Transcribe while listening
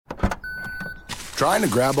Trying to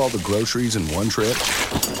grab all the groceries in one trip?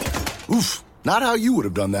 Oof, not how you would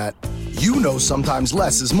have done that. You know sometimes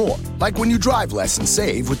less is more. Like when you drive less and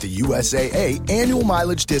save with the USAA annual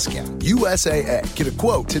mileage discount. USAA. Get a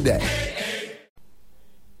quote today.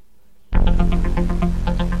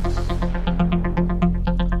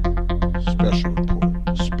 Special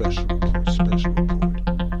report. Special report. Special report.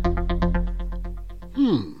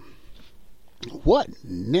 What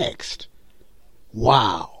next?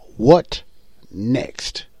 Wow. What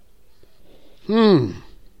next?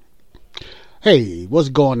 Hey, what's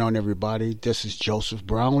going on, everybody? This is Joseph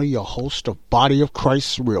Brownlee, your host of Body of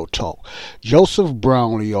Christ Real Talk. Joseph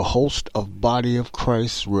Brownlee, your host of Body of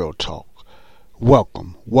Christ Real Talk.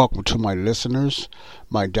 Welcome to my listeners,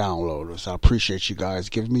 my downloaders. I appreciate you guys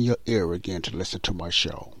giving me your ear again to listen to my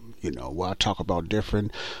show. You know, where I talk about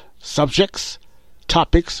different subjects,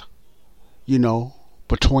 topics,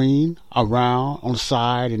 between, around, on the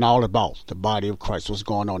side, and all about the body of Christ. What's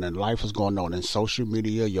going on in life, what's going on in social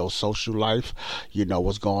media, your social life,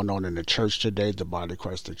 what's going on in the church today, the body of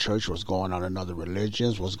Christ, the church, what's going on in other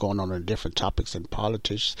religions, what's going on in different topics in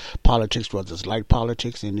politics, whether it's light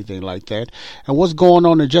politics, anything like that, and what's going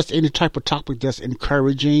on in just any type of topic that's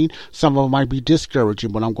encouraging. Some of them might be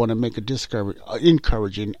discouraging, but I'm going to make it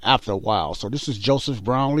encouraging after a while. So this is Joseph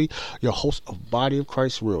Brownlee, your host of Body of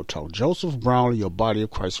Christ Real Talk. Joseph Brownlee, your Body of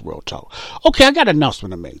Christ Real Talk. Okay, I got an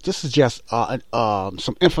announcement to make. This is just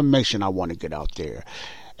some information I want to get out there.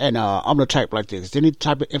 And I'm going to type like this. Any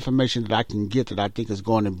type of information that I can get that I think is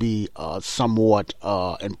going to be somewhat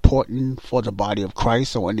important for the body of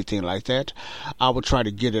Christ or anything like that, I will try to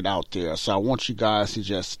get it out there. So I want you guys to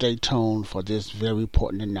just stay tuned for this very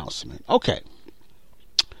important announcement. Okay.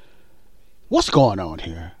 What's going on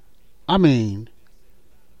here? I mean,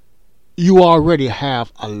 you already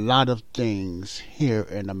have a lot of things here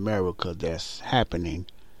in America that's happening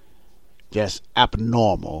that's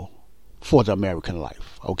abnormal for the American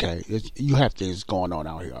life, okay? You have things going on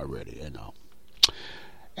out here already,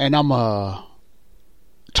 And I'm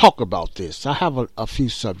talk about this. I have a few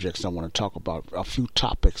subjects I want to talk about, a few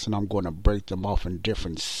topics, and I'm going to break them off in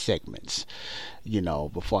different segments,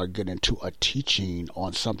 before I get into a teaching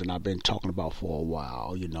on something I've been talking about for a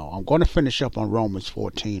while. I'm going to finish up on Romans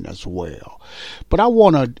 14 as well. But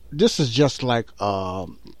this is just like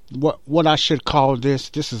what I should call this.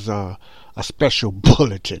 This is a special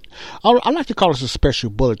bulletin. I like to call this a special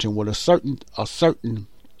bulletin with a certain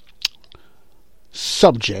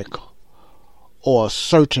subject or a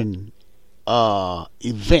certain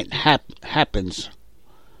event happens.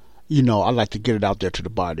 I like to get it out there to the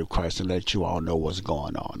body of Christ and let you all know what's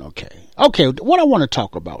going on. Okay, what I want to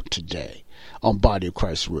talk about today on Body of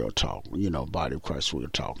Christ Real Talk, Body of Christ Real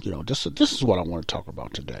Talk, this is what I want to talk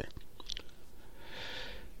about today.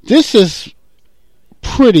 This is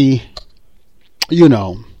pretty,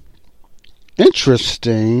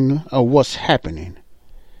 interesting what's happening.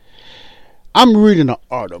 I'm reading an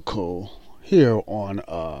article here on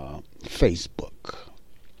Facebook,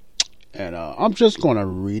 and I'm just going to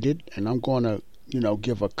read it, and I'm going to,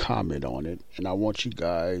 give a comment on it, and I want you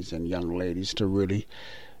guys and young ladies to really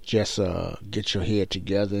just get your head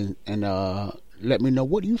together and let me know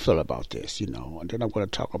what you feel about this, and then I'm going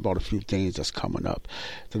to talk about a few things that's coming up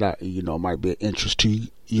that might be of interest to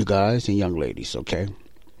you guys and young ladies, okay?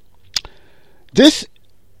 This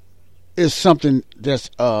is something that's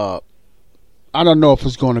I don't know if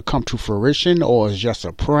it's going to come to fruition or it's just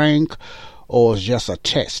a prank or it's just a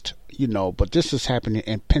test, but this is happening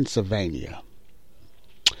in Pennsylvania.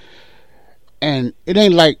 And it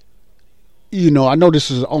ain't like, I know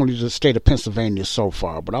this is only the state of Pennsylvania so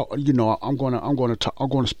far, but I'm going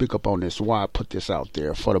to speak up on this, why I put this out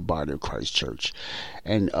there for the body of Christ Church.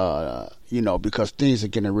 And because things are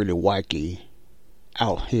getting really wacky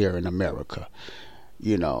out here in America,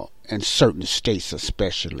 in certain states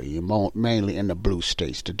especially, mainly in the blue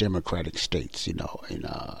states, the Democratic states, and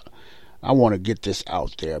I want to get this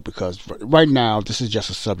out there because right now this is just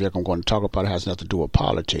a subject I'm going to talk about. It has nothing to do with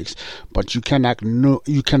politics, but you cannot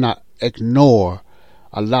ignore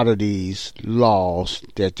a lot of these laws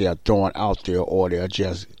that they're throwing out there, or they're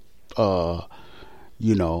just throwing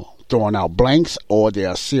out blanks, or they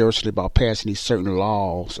are seriously about passing these certain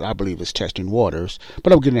laws. I believe it's testing waters,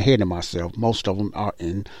 but I'm getting ahead of myself. Most of them are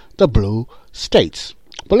in the blue states.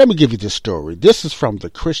 But let me give you this story. This is from the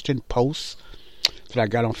Christian Post that I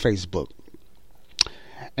got on Facebook.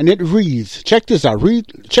 And it reads, check this out,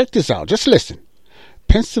 just listen.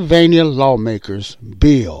 Pennsylvania lawmakers a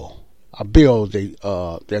bill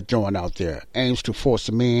they're throwing out there aims to force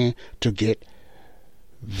men to get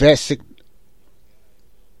vasectomy,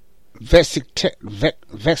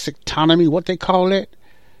 what they call it.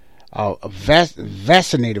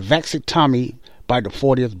 vasectomy by the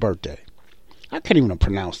 40th birthday. I can't even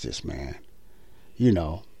pronounce this, man. You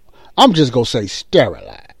know, I'm just going to say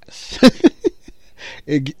sterilize.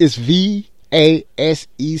 It's vasectomy.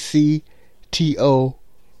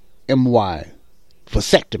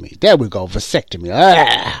 Vasectomy. There we go. Vasectomy.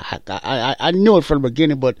 I knew it from the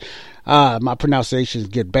beginning, but my pronunciations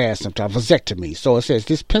get bad sometimes. Vasectomy. So it says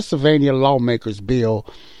this Pennsylvania lawmaker's bill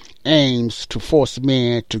aims to force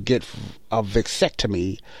men to get a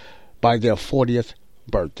vasectomy by their 40th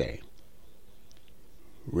birthday.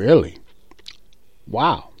 Really?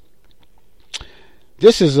 Wow.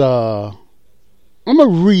 This is I'm gonna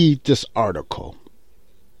read this article,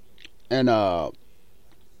 and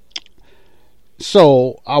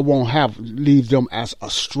so I won't leave them as a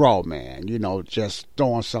straw man, just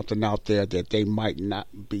throwing something out there that they might not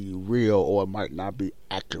be real or might not be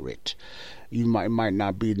accurate. You might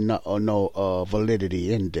not be no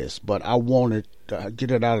validity in this, but I wanted to get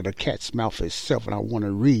it out of the cat's mouth itself, and I want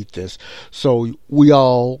to read this so we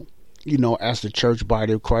all, as the church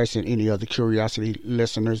body of Christ and any other curiosity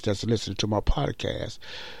listeners that's listening to my podcast,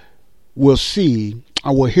 will see, I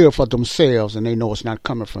will hear for themselves, and they know it's not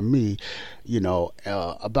coming from me,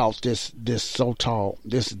 about this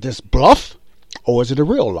bluff, or is it a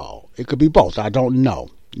real law? It could be both. I don't know,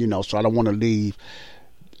 so I don't want to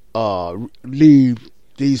leave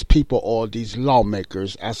these people or these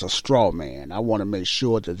lawmakers as a straw man. I want to make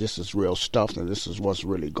sure that this is real stuff and this is what's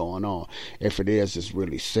really going on. If it is, it's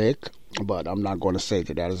really sick, but I'm not going to say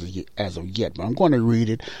that as of yet. But I'm going to read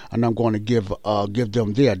it, and I'm going to give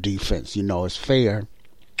them their defense. It's fair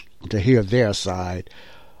to hear their side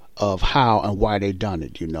of how and why they done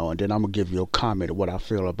it, and then I'm going to give you a comment of what I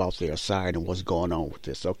feel about their side and what's going on with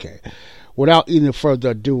this. Okay. Without any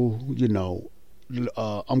further ado,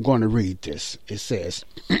 I'm going to read this. It says,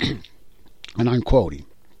 and I'm quoting,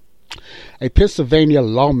 a Pennsylvania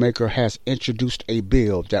lawmaker has introduced a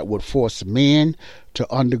bill that would force men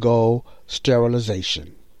to undergo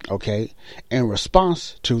sterilization, in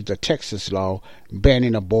response to the Texas law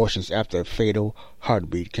banning abortions after a fatal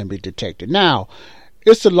heartbeat can be detected. Now,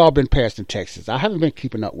 it's a law been passed in Texas. I haven't been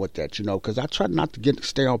keeping up with that, because I try not to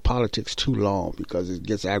stay on politics too long because it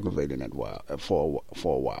gets aggravating for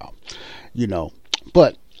a while,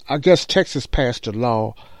 But I guess Texas passed a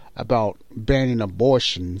law about banning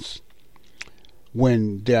abortions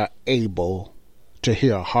when they're able to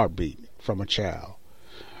hear a heartbeat from a child,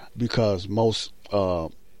 because most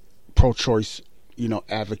pro-choice,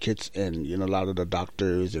 advocates and a lot of the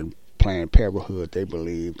doctors and Planned Parenthood, they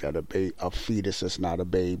believe that a fetus is not a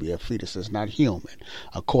baby, a fetus is not human,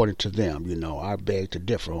 according to them. I beg to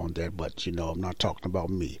differ on that, but I'm not talking about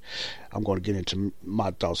me. I'm going to get into my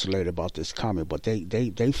thoughts later about this comment, but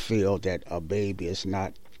they feel that a baby is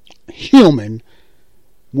not human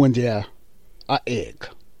when they're an egg,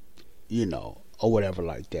 or whatever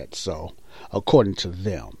like that. So, according to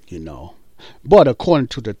them, But according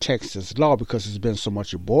to the Texas law, because there's been so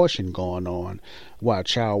much abortion going on while a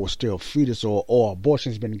child was still fetus, or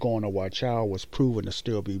abortion's been going on while a child was proven to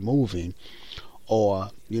still be moving, or,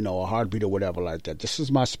 a heartbeat or whatever like that. This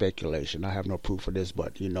is my speculation. I have no proof of this,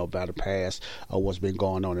 but, by the past, what's been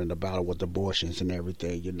going on in the battle with abortions and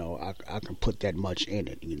everything, I can put that much in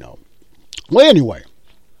it, Well, anyway,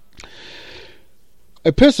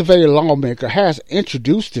 a Pennsylvania lawmaker has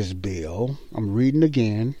introduced this bill. I'm reading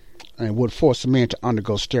again. And would force men to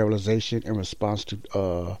undergo sterilization in response to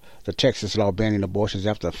the Texas law banning abortions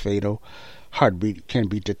after a fatal heartbeat can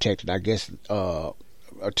be detected. I guess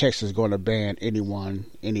Texas is going to ban any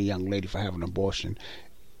young lady for having an abortion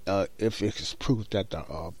if it's proof that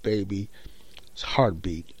the baby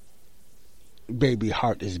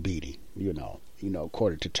heart is beating,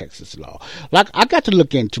 according to Texas law. Like, I got to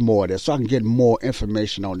look into more of this so I can get more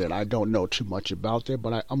information on that. I don't know too much about that,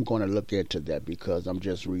 but I'm going to look into that because I'm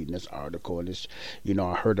just reading this article, and it's,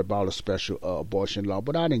 I heard about a special abortion law,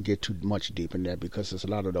 but I didn't get too much deep in that because there's a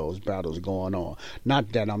lot of those battles going on.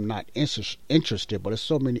 Not that I'm not interested, but there's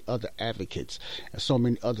so many other advocates and so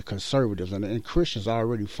many other conservatives and Christians are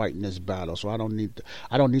already fighting this battle, so I don't need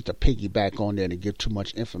to piggyback on that and give too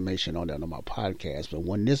much information on that on my podcast. But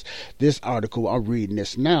when this article, I'm reading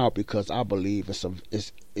this now because I believe it's of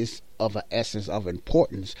an essence of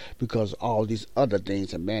importance because all these other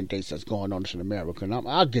things and mandates that's going on in America. And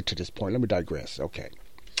I'll get to this point. Let me digress. Okay.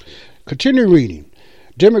 Continue reading.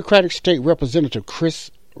 Democratic State Representative Chris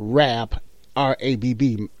Rabb,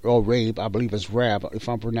 R-A-B-B, or Rabe, I believe it's Rabb. If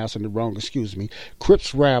I'm pronouncing it wrong, excuse me.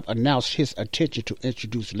 Chris Rabb announced his intention to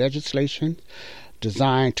introduce legislation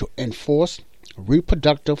designed to enforce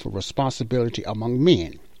reproductive responsibility among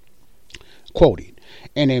men. Quoting,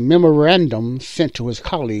 In a memorandum sent to his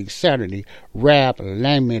colleagues Saturday, Raab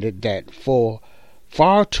lamented that for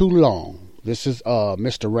far too long, this is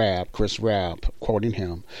Mr. Raab, Chris Raab, quoting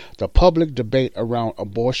him, the public debate around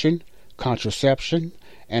abortion, contraception,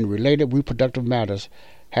 and related reproductive matters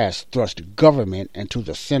has thrust government into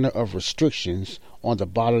the center of restrictions on the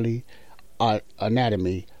bodily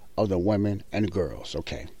anatomy of the women and girls.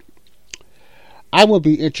 Okay. I will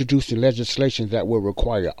be introducing legislation that will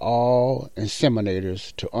require all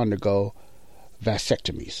inseminators to undergo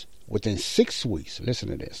vasectomies within 6 weeks. Listen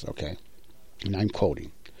to this, okay? And I'm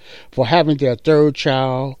quoting. For having their third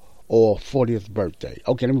child or 40th birthday.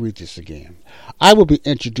 Okay, let me read this again. I will be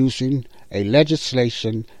introducing a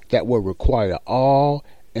legislation that will require all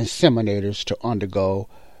inseminators to undergo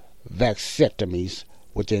vasectomies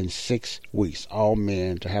within 6 weeks. All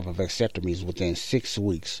men to have a vasectomies within 6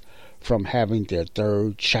 weeks from having their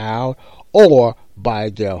third child or by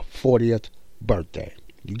their 40th birthday.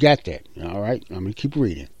 You got that? All right. I'm gonna keep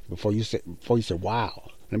reading before you say wow.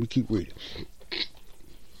 Let me keep reading.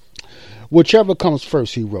 Whichever comes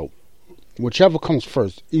first, he wrote. Whichever comes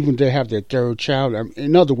first, even they have their third child.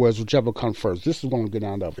 In other words, whichever comes first. This is what I'm getting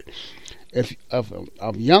out of it. If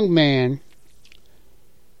a young man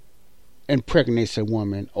impregnates a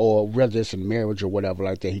woman, or whether it's in marriage or whatever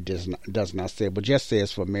like that, he does not say, but just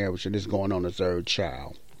says for marriage and it's going on a third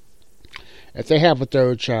child. If they have a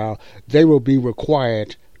third child, they will be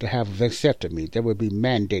required to have a vasectomy. They will be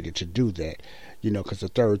mandated to do that, because the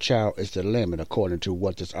third child is the limit according to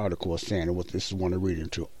what this article is saying and what this is one to read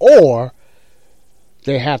into. Or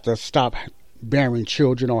they have to stop bearing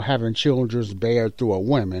children or having children bared through a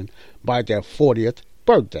woman by their 40th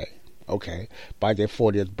birthday. Okay, by their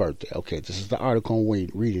 40th birthday. Okay, this is the article I'm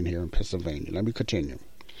reading here in Pennsylvania. Let me continue.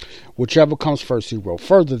 Whichever comes first, he wrote.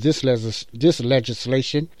 Further, this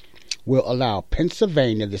legislation will allow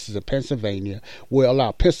Pennsylvania, this is a Pennsylvania, will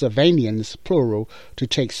allow Pennsylvanians, plural, to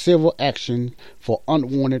take civil action for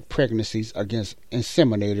unwanted pregnancies against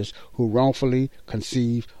inseminators who wrongfully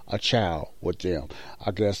conceive a child with them.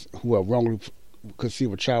 I guess who have wrongly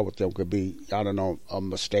conceive a child with them could be, I don't know,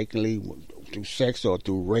 mistakenly through sex or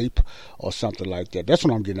through rape or something like that. That's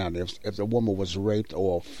what I'm getting at. If the woman was raped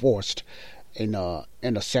or forced in a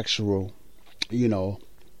sexual,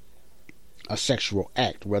 a sexual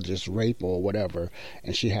act, whether it's rape or whatever,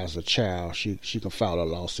 and she has a child, she can file a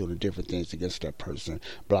lawsuit and different things against that person,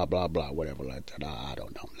 blah, blah, blah, whatever like that. I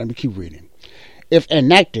don't know. Let me keep reading. If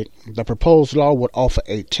enacted, the proposed law would offer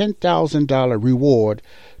a $10,000 reward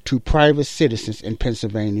to private citizens in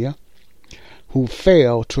Pennsylvania who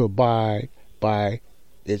fail to abide by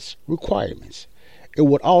its requirements. It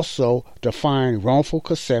would also define wrongful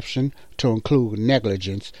conception to include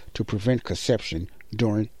negligence to prevent conception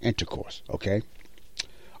during intercourse. Okay.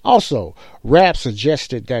 Also, Raab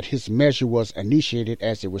suggested that his measure was initiated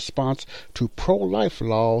as a response to pro-life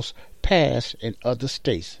laws passed in other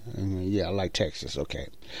states. Yeah, like Texas. Okay.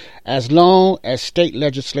 As long as state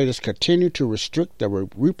legislators continue to restrict the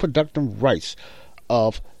reproductive rights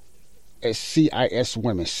of cis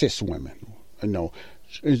women,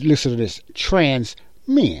 listen to this, trans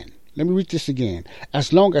men. Let me read this again.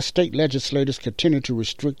 As long as state legislators continue to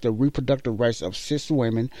restrict the reproductive rights of cis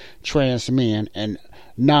women, trans men, and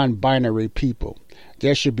non-binary people,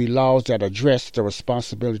 there should be laws that address the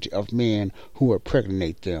responsibility of men who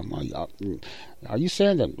impregnate them. Are you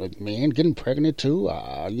saying that men getting pregnant too?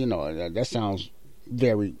 That sounds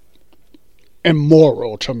very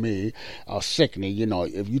immoral to me, sickening.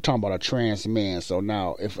 If you're talking about a trans man, so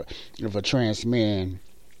now if a trans man,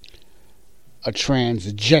 a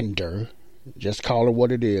transgender, just call it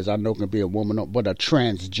what it is. I know it can be a woman, but a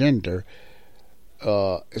transgender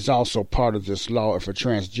is also part of this law. If a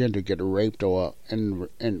transgender get raped or and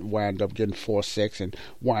wind up getting forced sex and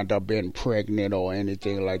wind up being pregnant or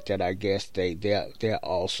anything like that, I guess they're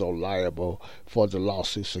also liable for the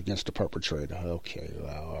lawsuits against the perpetrator. Okay,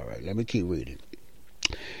 well, all right. Let me keep reading.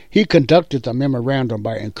 He conducted the memorandum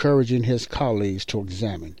by encouraging his colleagues to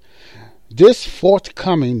examine this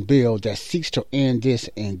forthcoming bill that seeks to end this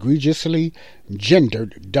egregiously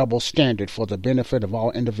gendered double standard for the benefit of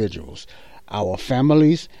all individuals, our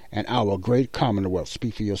families, and our great Commonwealth.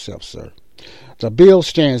 Speak for yourself, sir. The bill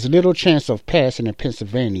stands little chance of passing in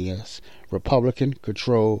Pennsylvania's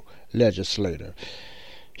Republican-controlled legislature.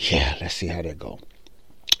 Yeah, let's see how that goes.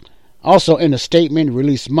 Also, in a statement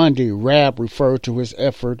released Monday, Raab referred to his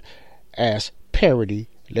effort as parity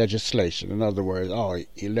legislation. In other words,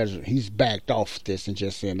 he's backed off this and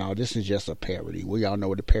just saying, "No, this is just a parody." We all know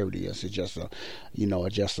what a parody is. It's just a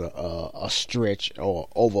stretch or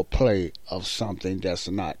overplay of something that's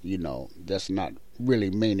not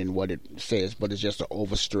really meaning what it says, but it's just an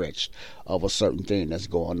overstretch of a certain thing that's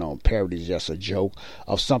going on. Parody is just a joke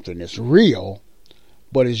of something that's real,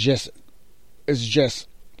 but it's just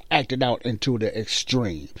acted out into the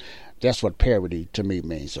extreme. That's what parody to me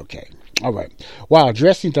means. Okay. All right. While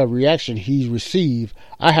addressing the reaction he received,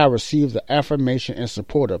 I have received the affirmation and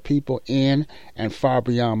support of people in and far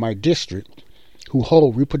beyond my district who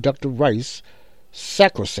hold reproductive rights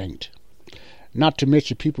sacrosanct. Not to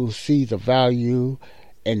mention people who see the value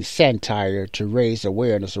in satire to raise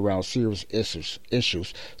awareness around serious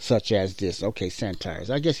issues such as this. Okay, satire.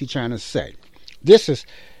 I guess he's trying to say this is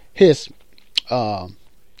his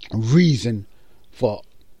reason for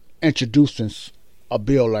introducing a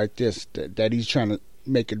bill like this, that he's trying to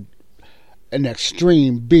make it an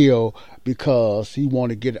extreme bill because he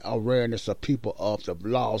want to get awareness of people of the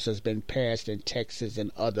laws that's been passed in Texas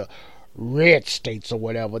and other red states or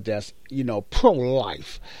whatever that's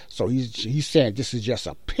pro-life. So he's saying this is just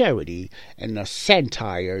a parody and a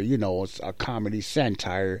satire, it's a comedy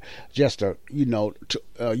satire, just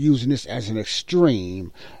using this as an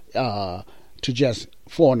extreme to just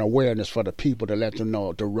for an awareness for the people, to let them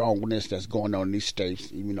know the wrongness that's going on in these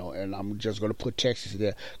states, and I'm just going to put Texas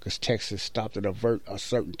there because Texas stopped at a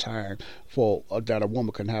certain time for that a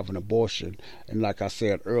woman can have an abortion. And like I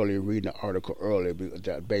said earlier, reading the article earlier,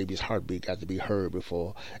 that baby's heartbeat got to be heard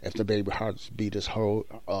before. If the baby's heartbeat is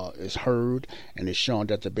heard and it's shown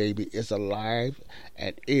that the baby is alive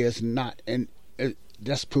and is not, and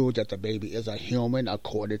that's proof that the baby is a human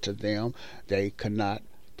according to them, they cannot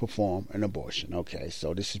perform an abortion. Okay,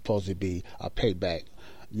 so this is supposed to be a payback,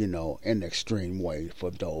 in an extreme way for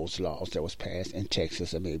those laws that was passed in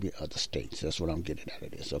Texas and maybe other states. That's what I'm getting out of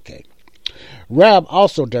this. Okay. Raab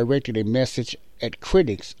also directed a message at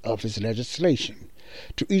critics of his legislation.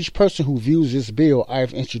 To each person who views this bill, I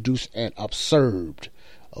have introduced an absurd.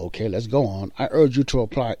 Okay, let's go on. I urge you to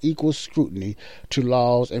apply equal scrutiny to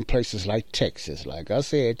laws in places like Texas. Like I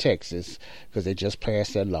said, Texas, because they just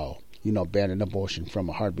passed that law, banning abortion from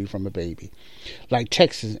a heartbeat from a baby. Like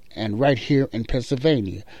Texas and right here in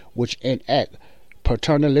Pennsylvania, which enact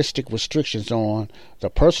paternalistic restrictions on the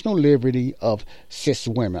personal liberty of cis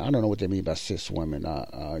women. I don't know what they mean by cis women.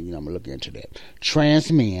 I'm going to look into that.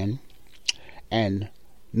 Trans men and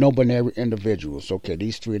no-binary individuals. Okay,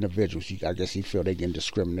 these three individuals, I guess he feel they getting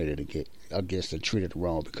discriminated against and treated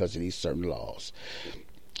wrong because of these certain laws.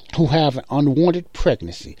 Who have an unwanted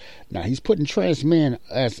pregnancy. Now, he's putting trans men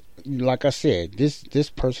as, like I said, this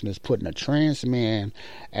person is putting a trans man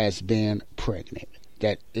as being pregnant,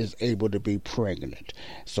 that is able to be pregnant.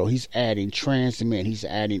 So he's adding trans men. He's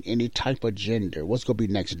adding any type of gender. What's going to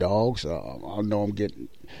be next, dogs? I know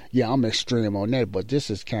I'm extreme on that, but this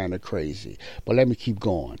is kind of crazy. But let me keep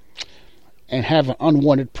going. And have an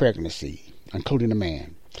unwanted pregnancy, including a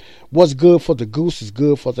man. What's good for the goose is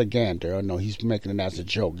good for the gander. I know he's making it as a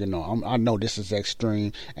joke. I know this is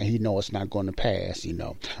extreme, and he know it's not going to pass.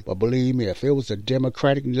 But believe me, if it was a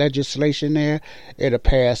Democratic legislation there, it'd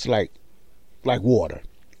pass like water,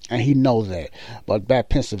 and he knows that. But back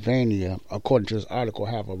Pennsylvania, according to his article,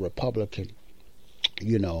 have a Republican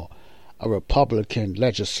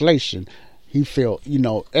legislation. He felt,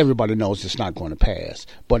 everybody knows it's not going to pass,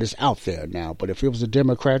 but it's out there now. But if it was a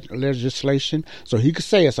Democrat legislation, so he could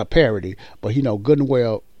say it's a parody, but he know good and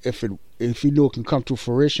well if he knew it can come to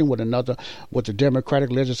fruition with the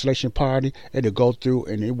Democratic legislation party, it'll go through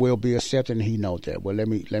and it will be accepted, and he knows that. Well, let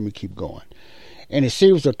me keep going. In a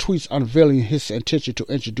series of tweets unveiling his intention to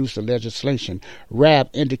introduce the legislation, Raab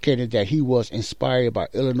indicated that he was inspired by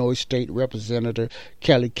Illinois State Representative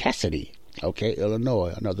Kelly Cassidy. Okay,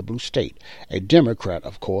 Illinois, another blue state, a Democrat,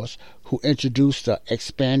 of course, who introduced the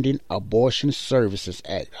Expanding Abortion Services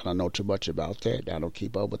Act. I don't know too much about that. I don't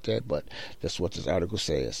keep up with that, but that's what this article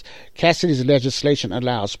says. Cassidy's legislation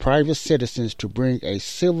allows private citizens to bring a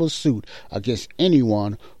civil suit against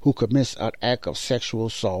anyone who commits an act of sexual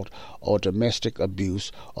assault or domestic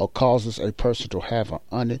abuse or causes a person to have an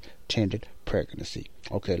unintended pregnancy.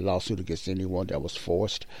 Okay, lawsuit against anyone that was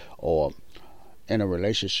forced or in a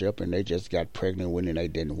relationship and they just got pregnant when they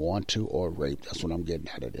didn't want to, or raped. That's what I'm getting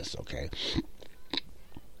out of this. Okay.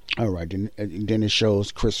 All right. Then it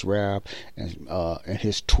shows Chris Raab and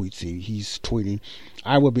his tweets. He's tweeting,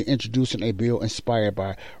 "I will be introducing a bill inspired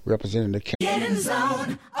by Representative." Get in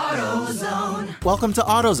zone, AutoZone. Welcome to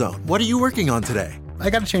AutoZone. What are you working on today? I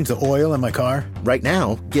got to change the oil in my car. Right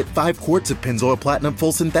now, get 5 quarts of Pennzoil Platinum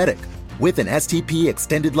Full Synthetic. with an STP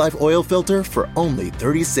Extended Life Oil Filter for only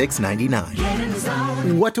 $36.99. Get in the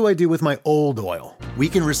zone. What do I do with my old oil? We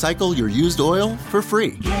can recycle your used oil for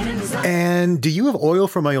free. Get in the zone. And do you have oil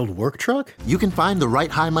for my old work truck? You can find the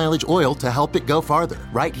right high-mileage oil to help it go farther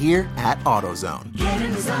right here at AutoZone. Get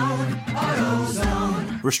in the zone.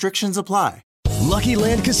 AutoZone. Restrictions apply. Lucky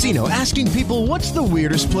Land Casino, asking people, what's the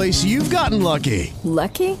weirdest place you've gotten lucky?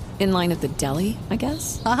 Lucky? In line at the deli, I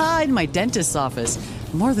guess? Aha, in my dentist's office.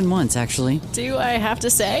 More than once, actually. Do I have to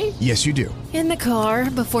say? Yes, you do. In the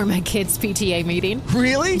car before my kids' PTA meeting.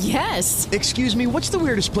 Really? Yes. Excuse me, what's the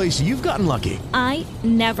weirdest place you've gotten lucky? I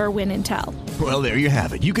never win and tell. Well, there you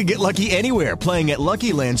have it. You can get lucky anywhere, playing at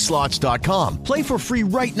LuckyLandSlots.com. Play for free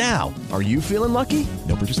right now. Are you feeling lucky?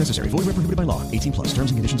 No purchase necessary. Void where prohibited by law. 18 plus.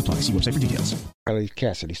 Terms and conditions apply. See website for details. Kelly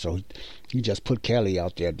Cassidy, so he just put Kelly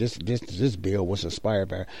out there. This bill was inspired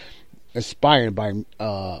by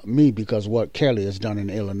me because what Kelly has done in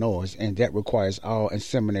Illinois, and that requires all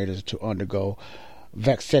inseminators to undergo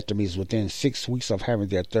vasectomies within 6 weeks of having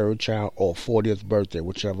their third child or 40th birthday,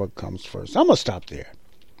 whichever comes first. I'm gonna stop there.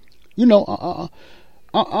 I'm gonna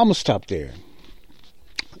stop there.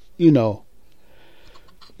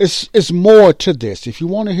 It's more to this. If you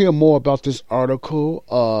want to hear more about this article,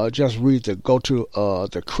 just go to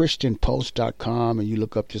thechristianpost.com and you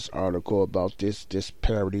look up this article about this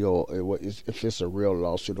parody or if it's a real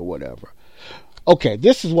lawsuit or whatever. Okay,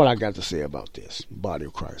 this is what I got to say about this body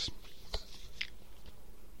of Christ.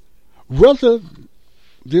 Whether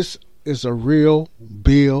this is a real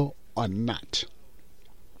bill or not,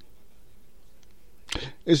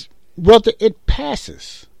 is whether it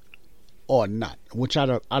passes or not, which I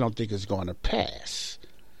don't think is going to pass.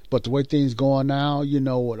 But the way things going now,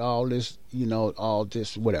 with all this,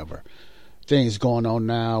 whatever things going on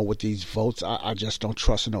now with these votes, I just don't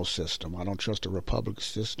trust no system. I don't trust the Republican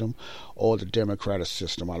system or the Democratic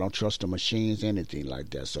system. I don't trust the machines, anything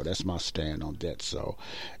like that. So that's my stand on that. So,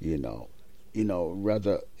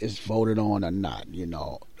 whether it's voted on or not,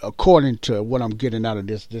 according to what I'm getting out of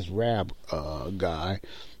this Rab guy.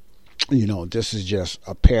 This is just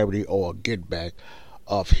a parody or a get back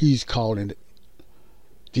of he's calling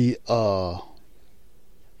the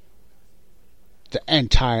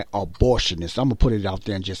anti-abortionist. I'm gonna put it out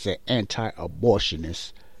there and just say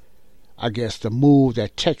anti-abortionist. I guess the move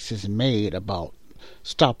that Texas made about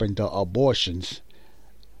stopping the abortions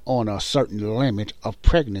on a certain limit of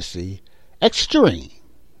pregnancy, extreme.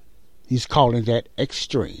 He's calling that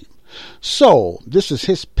extreme. So this is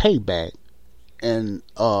his payback in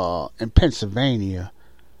Pennsylvania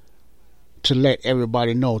to let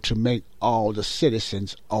everybody know, to make all the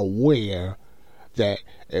citizens aware that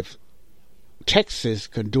if Texas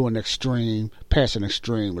can do pass an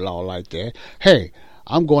extreme law like that, hey,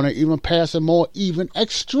 I'm going to even pass a more even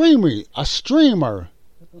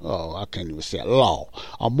I can't even say it, law,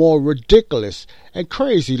 a more ridiculous and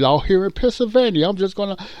crazy law here in Pennsylvania. I'm just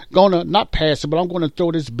gonna not pass it, but I'm gonna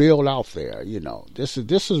throw this bill out there. This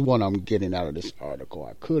is what I'm getting out of this article.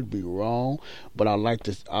 I could be wrong, but I like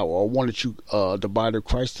this. I wanted you, the body of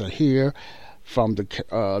Christ, to hear from the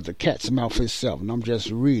cat's mouth itself, and I'm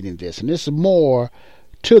just reading this, and there's more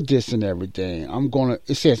to this and everything.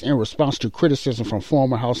 It says, in response to criticism from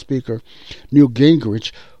former House Speaker Newt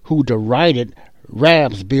Gingrich, who derided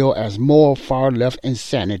Rab's bill as more far-left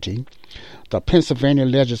insanity, the Pennsylvania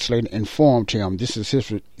legislator informed him. This is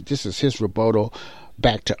his rebuttal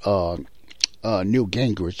back to Newt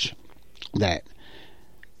Gingrich, that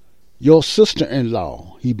your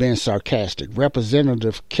sister-in-law, he been sarcastic,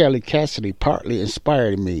 Representative Kelly Cassidy, partly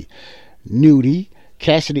inspired me. Newty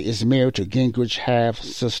Cassidy is married to Gingrich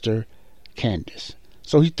half-sister Candace.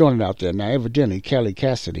 So he's throwing it out there. Now, evidently, Kelly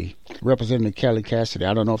Cassidy, Representative Kelly Cassidy,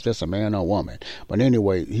 I don't know if that's a man or a woman, but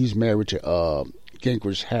anyway, he's married to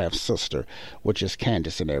Gingrich's half-sister, which is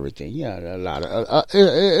Candace and everything. Yeah,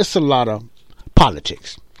 it's a lot of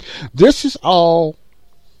politics. This is all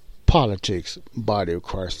politics, body of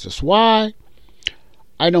Christ. That's why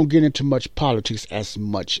I don't get into much politics as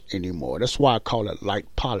much anymore. That's why I call it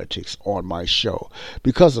light politics on my show,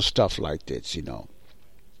 because of stuff like this,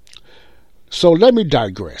 So let me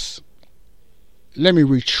digress. Let me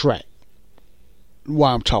retract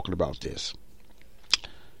why I'm talking about this.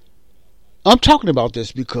 I'm talking about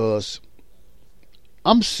this because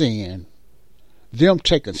I'm seeing them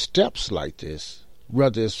taking steps like this,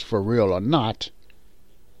 whether it's for real or not.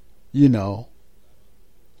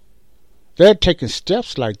 They're taking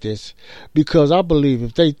steps like this because I believe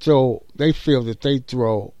if they feel that they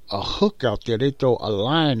throw a hook out there, they throw a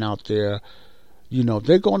line out there,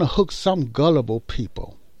 they're going to hook some gullible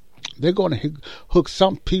people. They're going to hook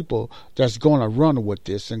some people that's going to run with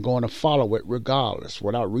this and going to follow it regardless,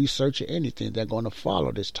 without researching anything. They're going to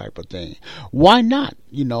follow this type of thing. Why not?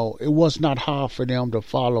 You know, it was not hard for them to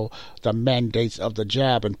follow the mandates of the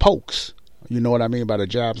jab and pokes. You know what I mean by the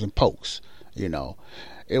jabs and pokes. You know,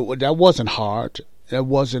 that wasn't hard. It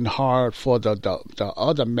wasn't hard for the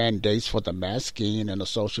other mandates for the masking and the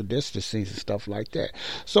social distancing and stuff like that.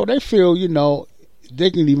 So they feel, you know, they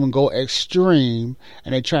can even go extreme,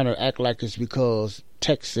 and they trying to act like it's because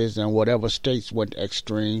Texas and whatever states went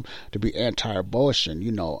extreme to be anti-abortion.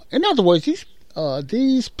 You know, in other words,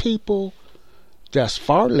 these people that's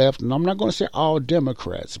far left, and I'm not going to say all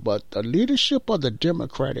Democrats, but the leadership of the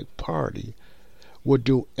Democratic Party would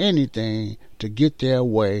do anything to get their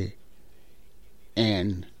way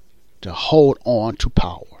and to hold on to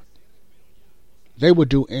power. They would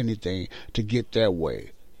do anything to get their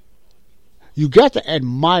way. You got to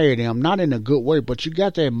admire them, not in a good way, but you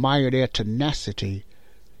got to admire their tenacity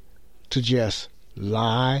to just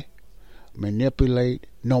lie, manipulate,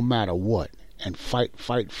 no matter what, and fight,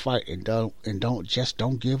 and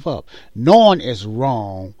don't give up. Knowing it's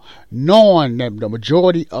wrong, knowing that the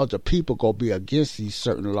majority of the people gonna be against these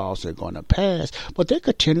certain laws they're gonna pass, but they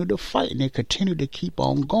continue to fight and they continue to keep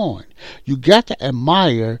on going. You got to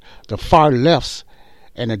admire the far lefts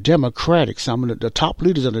and the Democrats, some of the top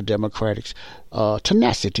leaders of the Democrats,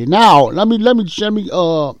 tenacity. Now, let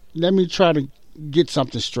me try to get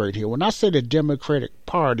something straight here. When I say the Democratic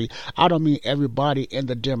Party, I don't mean everybody in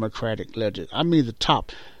the Democratic legislature. I mean the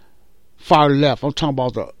top far left. I'm talking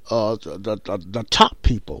about the top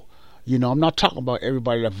people. You know, I'm not talking about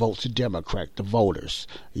everybody that votes Democrat, the voters.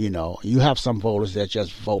 You know, you have some voters that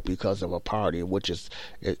just vote because of a party, which is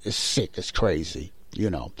sick, it's crazy. You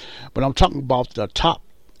know, but I'm talking about the top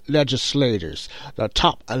legislators, the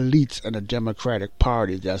top elites in the Democratic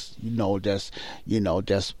Party that's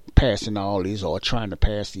passing all these or trying to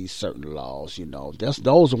pass these certain laws. You know, those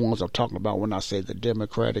are the ones I'm talking about when I say the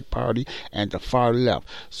Democratic Party and the far left.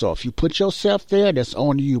 So if you put yourself there, that's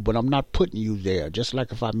on you, but I'm not putting you there. Just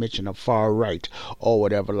like if I mention the far right or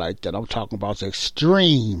whatever like that, I'm talking about the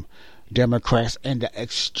extreme Democrats and the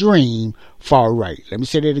extreme far right. Let me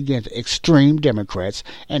say that again: the extreme Democrats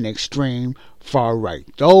and the extreme far right.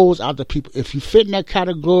 Those are the people. If you fit in that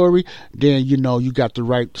category, then you know you got the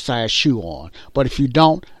right size shoe on. But if you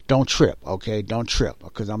don't trip. Okay, don't trip,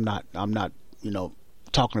 because I'm not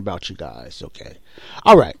talking about you guys. Okay,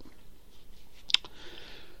 all right.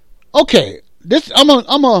 Okay, this I'm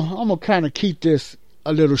gonna kind of keep this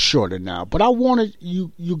a little shorter now, but I wanted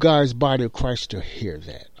you guys, body of Christ, to hear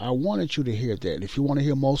that. I wanted you to hear that. If you want to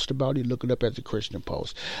hear most about it, look it up at the Christian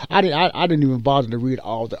Post. I didn't even bother to read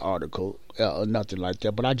all the article or nothing like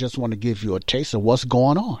that, but I just want to give you a taste of what's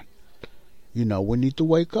going on. You know, we need to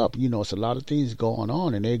wake up. You know, it's a lot of things going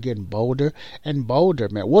on, and they're getting bolder and bolder,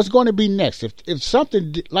 man. What's going to be next? If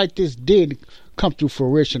something like this did come to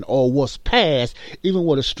fruition or was passed, even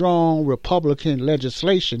with a strong Republican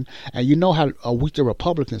legislation, and you know how weak the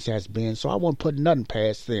Republicans has been, so I won't put nothing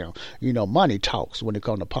past them. You know, money talks when it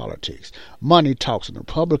comes to politics. Money talks, and the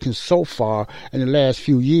Republicans so far in the last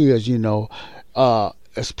few years, you know,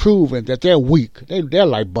 it's proven that they're weak. They're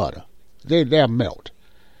like butter. They're melt.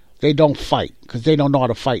 They don't fight because they don't know how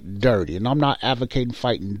to fight dirty. And I'm not advocating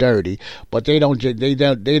fighting dirty, but they don't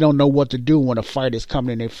know what to do when a fight is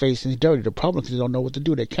coming in their face and it's dirty. The Republicans don't know what to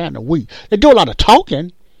do. They're kind of weak. They do a lot of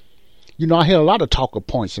talking. You know, I hear a lot of talker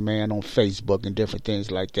points, man, on Facebook and different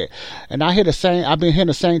things like that. And I've been hearing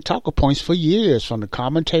the same talker points for years from the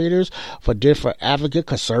commentators, for different advocate,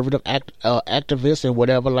 conservative activists and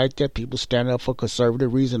whatever like that. People standing up for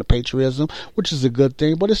conservative reason of patriotism, which is a good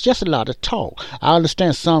thing, but it's just a lot of talk. I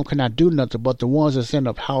understand some cannot do nothing, but the ones that's in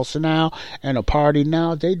the House now and the party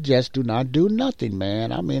now, they just do not do nothing,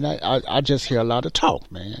 man. I mean, I just hear a lot of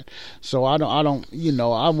talk, man. So I won't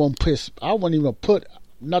even put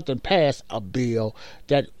nothing past a bill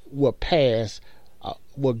that will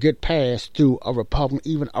get passed through a Republican,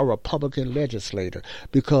 even a Republican legislator,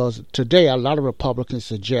 because today a lot of Republicans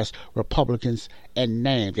suggest Republicans in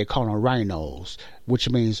name. They call them rhinos,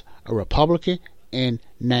 which means a Republican in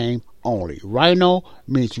name only. Rhino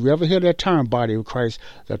means, you ever hear that term, body of Christ?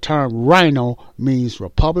 The term rhino means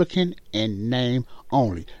Republican in name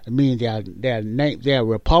only. It means they're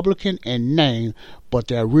Republican in name, but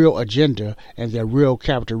their real agenda and their real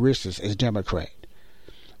characteristics is Democrat.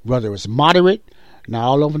 Whether it's moderate, now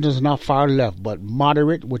all of them is not far left, but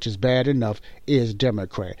moderate, which is bad enough, is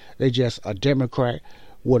Democrat. They just a Democrat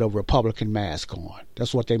with a Republican mask on.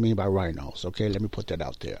 That's what they mean by rhinos. Okay, let me put that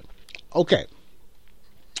out there. Okay.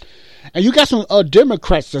 And you got some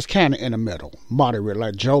Democrats that's kind of in the middle, moderate,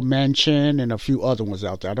 like Joe Manchin and a few other ones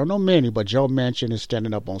out there. I don't know many, but Joe Manchin is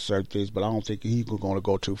standing up on certain things, but I don't think he's going to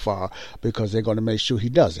go too far because they're going to make sure he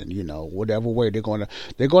doesn't. Whatever way they're going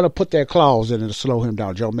to put their claws in it to slow him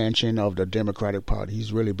down. Joe Manchin of the Democratic Party,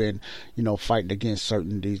 he's really been, fighting against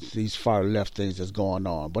certain these far left things that's going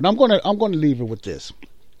on. But I'm going to leave it with this.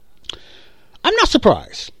 I'm not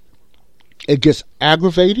surprised. It gets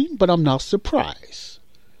aggravating, but I'm not surprised.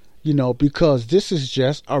 Because this is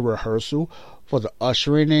just a rehearsal for the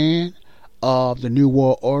ushering in of the New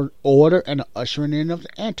World Order and the ushering in of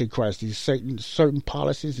the Antichrist, these certain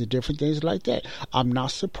policies and different things like that. I'm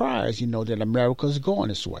not surprised, that America's going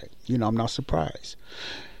this way. I'm not surprised.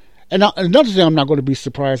 And another thing I'm not going to be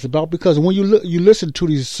surprised about, because when you listen to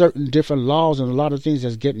these certain different laws and a lot of things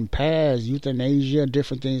that's getting passed, euthanasia and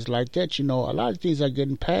different things like that, a lot of things are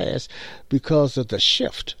getting passed because of the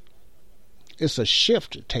shift. It's a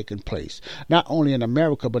shift taking place, not only in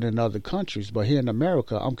America but in other countries. But here in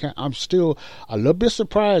America, I'm still a little bit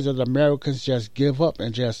surprised that Americans just give up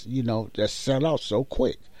and just just sell out so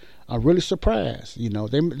quick. I'm really surprised.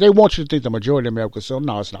 They want you to think the majority of Americans. So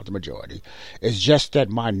no, it's not the majority. It's just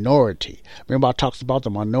that minority. Remember, I talked about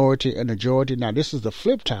the minority and the majority. Now this is the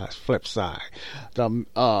flip side.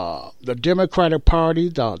 The Democratic Party,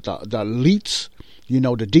 the elites,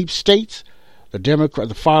 the deep states. The Democrat,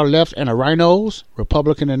 the far left, and the rhinos,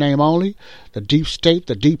 Republican in name only, the deep state,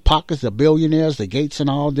 the deep pockets, the billionaires, the Gates and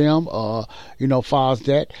all them, far as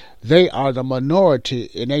that, they are the minority,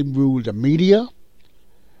 and they rule the media.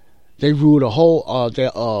 They rule the whole,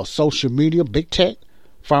 their social media, big tech,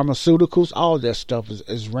 pharmaceuticals, all that stuff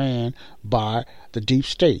is ran by the deep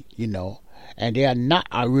state, and they are not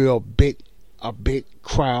a real big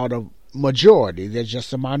crowd of majority. They're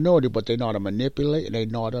just a minority, but they know how to manipulate and they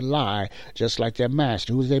know how to lie, just like their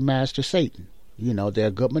master. Who's their master? Satan. They're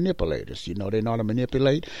good manipulators. They know how to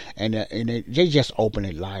manipulate, and they just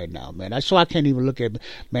openly lie now, man. That's why I can't even look at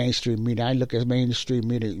mainstream media. I look at mainstream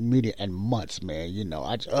media in months, man.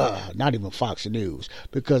 Not even Fox News,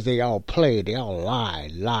 because they all play, they all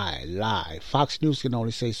lie. Fox News can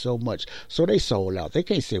only say so much, so they sold out. They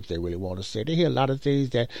can't say what they really want to say. They hear a lot of things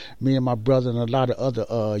that me and my brother and a lot of other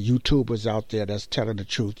YouTubers out there that's telling the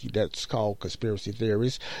truth. That's called conspiracy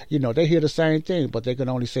theories. They hear the same thing, but they can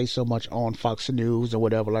only say so much on Fox News or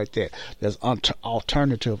whatever like that. There's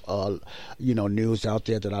alternative news out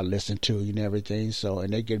there that I listen to and everything,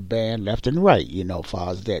 and they get banned left and right,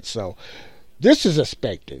 far as that. So this is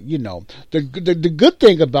expected. The good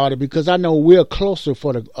thing about it, because I know we're closer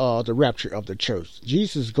for the rapture of the church.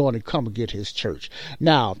 Jesus is going to come and get his church.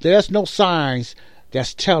 Now there's no signs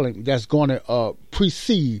that's going to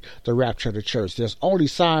precede the rapture of the church. There's only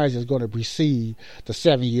signs that's going to precede the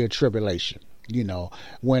 7-year tribulation.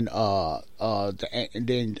 When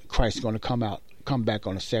then Christ's going to come back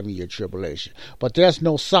on a 7-year tribulation. But there's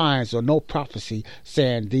no signs or no prophecy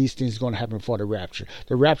saying these things are going to happen before the rapture.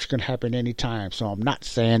 The rapture can happen anytime. So I'm not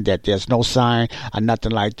saying that there's no sign or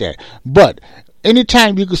nothing like that. But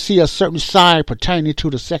anytime you can see a certain sign pertaining to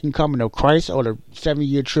the second coming of Christ or the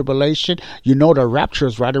 7-year tribulation, the rapture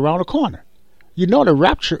is right around the corner. The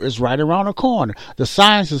rapture is right around the corner. The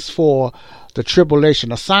signs is for the tribulation.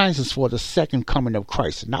 The signs is for the second coming of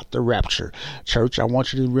Christ, not the rapture. Church, I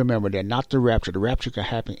want you to remember that, not the rapture. The rapture can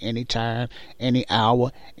happen anytime, any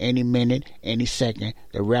hour, any minute, any second.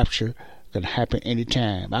 The rapture can happen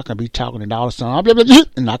anytime. I can be talking and all of a sudden,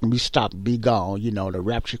 and I can be stopped, be gone. The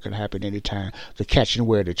rapture can happen anytime. The catch and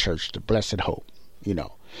wear of the church, the blessed hope.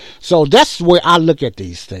 So that's the way I look at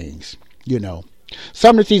these things.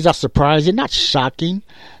 Some of the things are surprising, not shocking.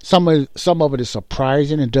 Some of it is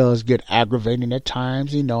surprising and does get aggravating at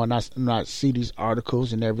times, and I see these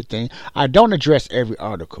articles and everything. I don't address every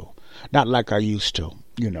article, not like I used to.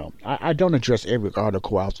 I don't address every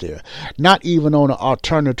article out there, not even on an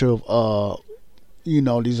alternative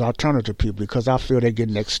these alternative people, because I feel they're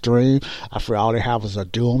getting extreme. I feel all they have is a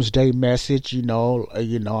doomsday message. I'm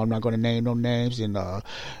not going to name no names, and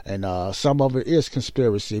some of it is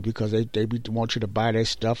conspiracy, because they want you to buy their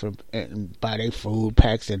stuff and buy their food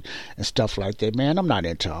packs and stuff like that. Man, I'm not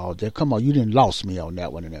into all that. Come on, you didn't lost me on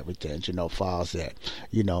that one and everything. Far as that,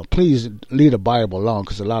 please leave the Bible alone,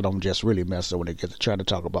 because a lot of them just really mess up when they get to trying to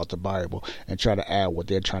talk about the Bible and try to add what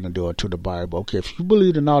they're trying to do to the Bible. Okay, if you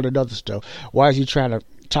believe in all that other stuff, why is he trying to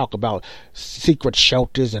talk about secret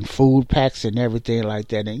shelters and food packs and everything like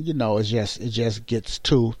that? And it just gets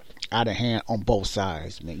too out of hand on both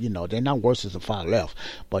sides. They're not worse as the far left,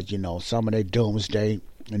 but some of their doomsday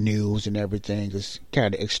news and everything is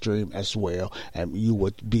kind of extreme as well, and you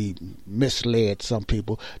would be misled, some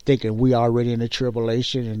people thinking we already in the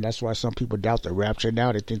tribulation, and that's why some people doubt the rapture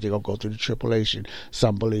now. They think they're gonna go through the tribulation.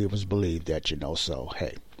 Some believers believe that, so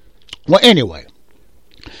hey. Well, anyway,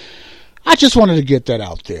 I just wanted to get that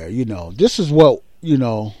out there. This is what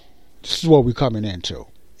we're coming into.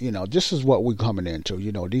 This is what we're coming into.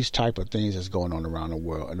 These type of things that's going on around the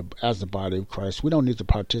world, and as the body of Christ, we don't need to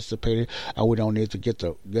participate in, and we don't need to get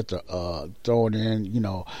the thrown in,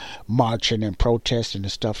 marching and protesting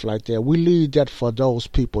and stuff like that. We leave that for those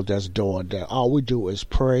people that's doing that. All we do is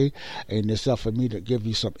pray, and it's up for me to give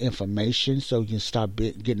you some information so you can stop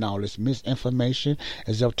getting all this misinformation.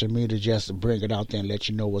 It's up to me to just bring it out there and let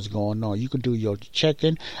you know what's going on. You can do your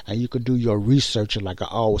checking and you can do your research, like I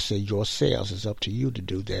always say, yourselves. It's up to you to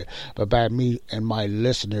do that. But by me and my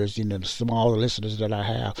listeners, the small listeners that I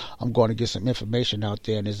have, I'm going to get some information out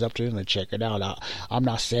there, and it's up to them to check it out. I'm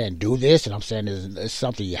not saying do this, and I'm saying it's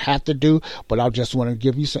something you have to do, but I just want to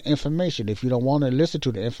give you some information. If you don't want to listen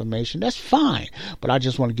to the information, that's fine. But I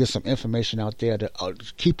just want to get some information out there to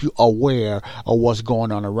keep you aware of what's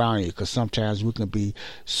going on around you, because sometimes we can be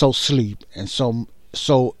so asleep and so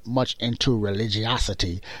much into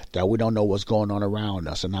religiosity that we don't know what's going on around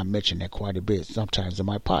us. And I mention that quite a bit sometimes in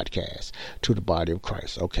my podcast, To the Body of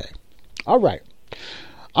Christ. Okay. All right.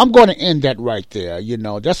 I'm going to end that right there.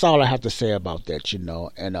 That's all I have to say about that,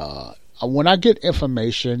 and when I get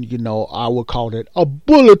information, I will call it a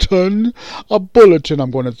bulletin. I'm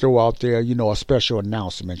going to throw out there, a special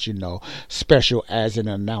announcement, special as an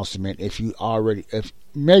announcement. If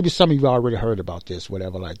maybe some of you already heard about this,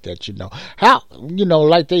 whatever like that, how,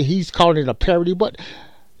 he's calling it a parody, but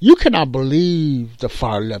you cannot believe the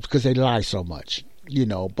far left because they lie so much,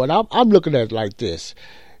 but I'm looking at it like this.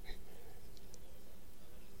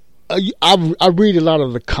 I read a lot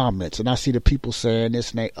of the comments, and I see the people saying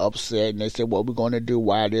this, and they upset, and they say, what we're going to do,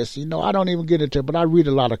 why this, I don't even get into it, but I read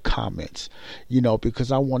a lot of comments,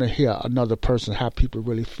 because I want to hear another person, how people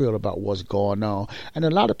really feel about what's going on, and a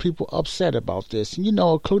lot of people upset about this,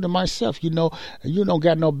 including myself, you don't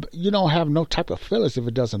have no type of feelings if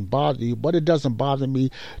it doesn't bother you, but it doesn't bother me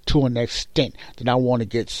to an extent that I want to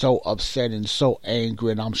get so upset and so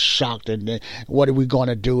angry, and I'm shocked, and then what are we going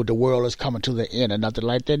to do, the world is coming to the end, and nothing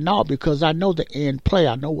like that. No, because I know the end play.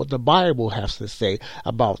 I know what the Bible has to say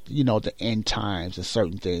about, the end times and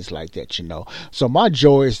certain things like that, So my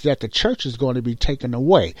joy is that the church is going to be taken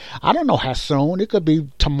away. I don't know how soon. It could be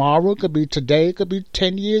tomorrow. It could be today. It could be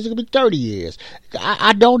 10 years. It could be 30 years.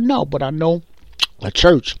 I don't know, but I know the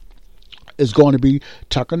church is going to be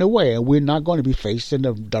tucking away, and we're not going to be facing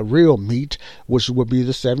the real meat, which would be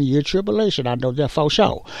the 7-year tribulation. I know that for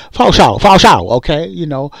sure. Okay,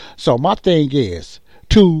 So my thing is,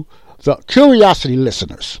 to the curiosity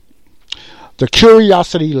listeners,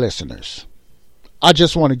 I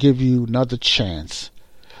just want to give you another chance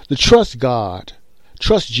to trust God,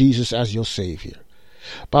 trust Jesus as your Savior,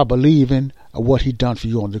 by believing in what He done for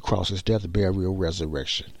you on the cross, His death, burial,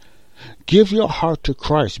 resurrection. Give your heart to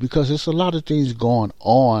Christ, because there's a lot of things going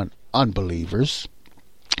on, unbelievers,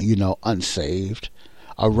 unsaved,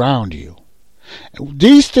 around you.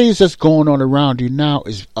 These things that's going on around you now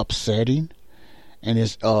is upsetting. And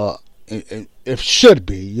it should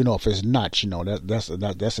be, if it's not,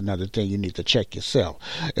 that's another thing you need to check yourself.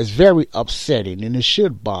 It's very upsetting, and it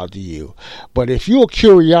should bother you. But if you're a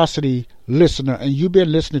curiosity listener and you've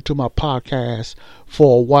been listening to my podcast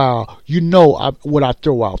for a while, what I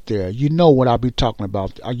throw out there. What I be talking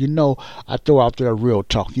about. I throw out there real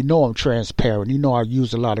talk. I'm transparent. I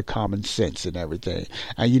use a lot of common sense and everything.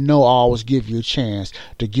 And I always give you a chance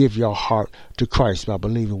to give your heart to Christ by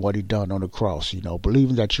believing what He done on the cross.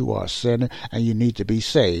 Believing that you are a sinner and you need to be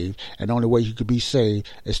saved. And the only way you could be saved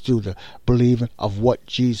is through the believing of what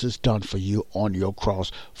Jesus done for you on your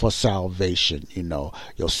cross for salvation.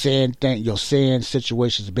 Your sin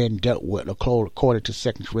situation's been dealt with according to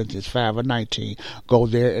 2 Corinthians 5:19. Go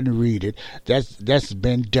there and read it. That's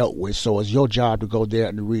been dealt with. So it's your job to go there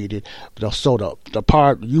and read it. So the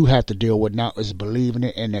part you have to deal with now is believing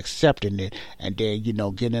it and accepting it, and then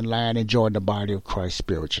get in line and join the body of Christ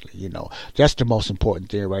spiritually. That's the most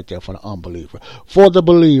important thing right there for the unbeliever. For the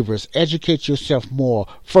believers, educate yourself more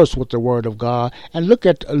first with the Word of God, and look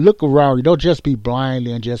around. You don't just be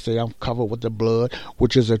blindly and just say I'm covered with the blood,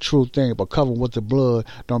 which is a true thing. But covered with the blood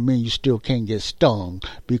don't mean you still can't get stung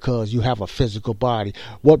because you have a physical body.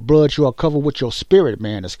 What blood you are covered with, your spirit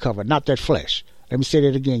man is covered, not that flesh. Let me say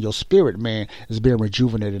that again. Your spirit, man, is being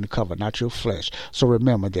rejuvenated in the cover, not your flesh. So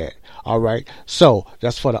remember that. All right? So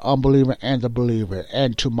that's for the unbeliever and the believer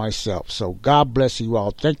and to myself. So God bless you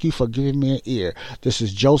all. Thank you for giving me an ear. This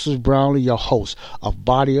is Joseph Brownlee, your host of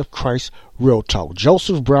Body of Christ Real Talk.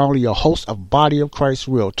 Joseph Brownlee, your host of Body of Christ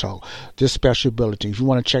Real Talk. This special ability. If you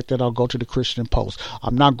want to check that out, go to the Christian Post.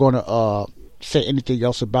 I'm not going to say anything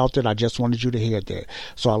else about that. I just wanted you to hear that.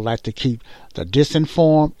 So I like to keep the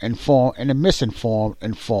disinformed informed and the misinformed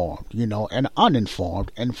informed, and the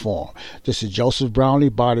uninformed informed. This is Joseph Brownlee,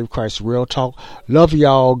 Body of Christ Real Talk. Love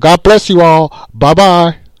y'all. God bless you all.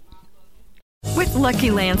 Bye-bye. With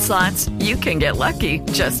Lucky Land Slots, you can get lucky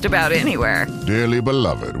just about anywhere. Dearly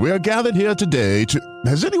beloved, we are gathered here today to...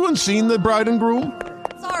 Has anyone seen the bride and groom?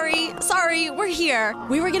 Sorry, we're here.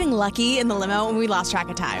 We were getting lucky in the limo and we lost track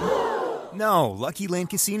of time. No, Lucky Land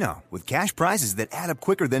Casino, with cash prizes that add up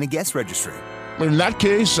quicker than a guest registry. In that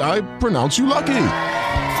case, I pronounce you lucky.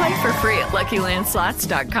 Play for free at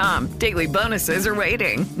LuckyLandSlots.com. Daily bonuses are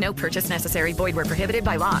waiting. No purchase necessary. Void where prohibited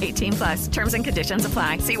by law. 18+. Terms and conditions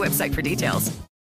apply. See website for details.